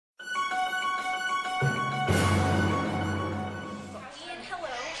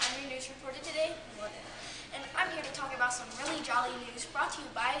talk about some really jolly news brought to you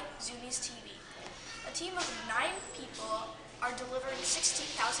by Zoomies TV. A team of 9 people are delivering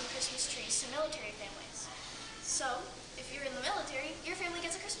 16,000 Christmas trees to military families. So, if you're in the military, your family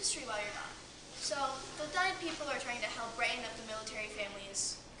gets a Christmas tree while you're gone. So, the 9 people are trying to help brighten up the military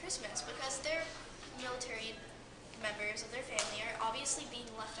family's Christmas because their military members of their family are obviously being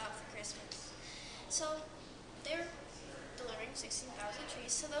left out for Christmas. So, they're delivering 16,000 trees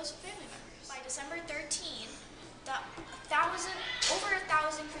to those family members. By December 13, over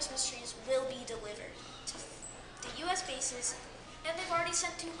 1,000 Christmas trees will be delivered to the U.S. bases, and they've already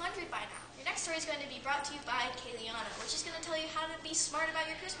sent 200 by now. Your next story is going to be brought to you by Kayliana, which is going to tell you how to be smart about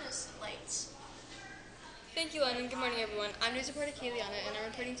your Christmas lights. Thank you, Lennon. Good morning, everyone. I'm news reporter Kayliana, and I'm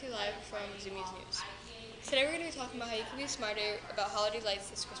reporting to you live from Zoomies News. Today we're going to be talking about how you can be smarter about holiday lights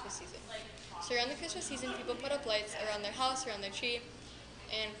this Christmas season. So around the Christmas season, people put up lights around their house, around their tree,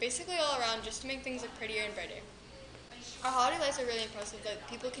 and basically all around just to make things look prettier and brighter. Our holiday lights are really impressive that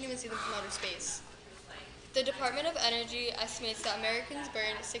people can even see them from outer space. The Department of Energy estimates that Americans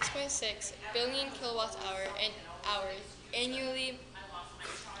burn 6.6 billion kilowatts hours annually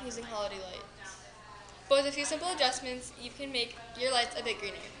using holiday lights. But with a few simple adjustments, you can make your lights a bit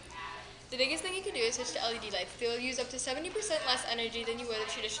greener. The biggest thing you can do is switch to LED lights. They will use up to 70% less energy than you would with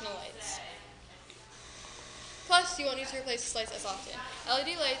traditional lights. Plus, you won't need to replace these lights as often.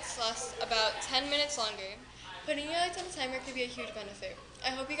 LED lights last about 10 minutes longer. Putting your lights on a timer could be a huge benefit.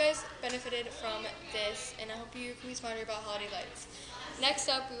 I hope you guys benefited from this, and I hope you can be smarter about holiday lights. Next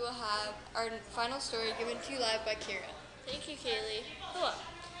up, we will have our final story given to you live by Kira. Thank you, Kaylee. Hello.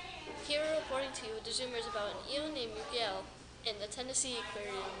 Here we're reporting to you with the Zoomers about an eel named Miguel in the Tennessee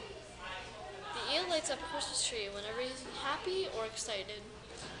aquarium. The eel lights up a Christmas tree whenever he's happy or excited,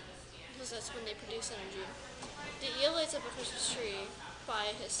 because that's when they produce energy. The eel lights up a Christmas tree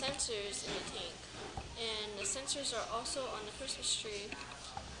by his sensors in the tank, and the sensors are also on the Christmas tree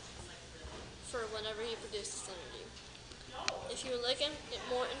for whenever he produces energy. If you would like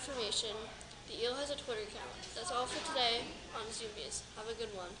more information, the eel has a Twitter account. That's all for today on Zoomies. Have a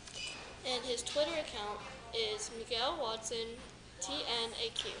good one. And his Twitter account is Miguel Watson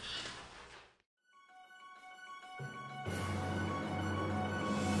TNAQ.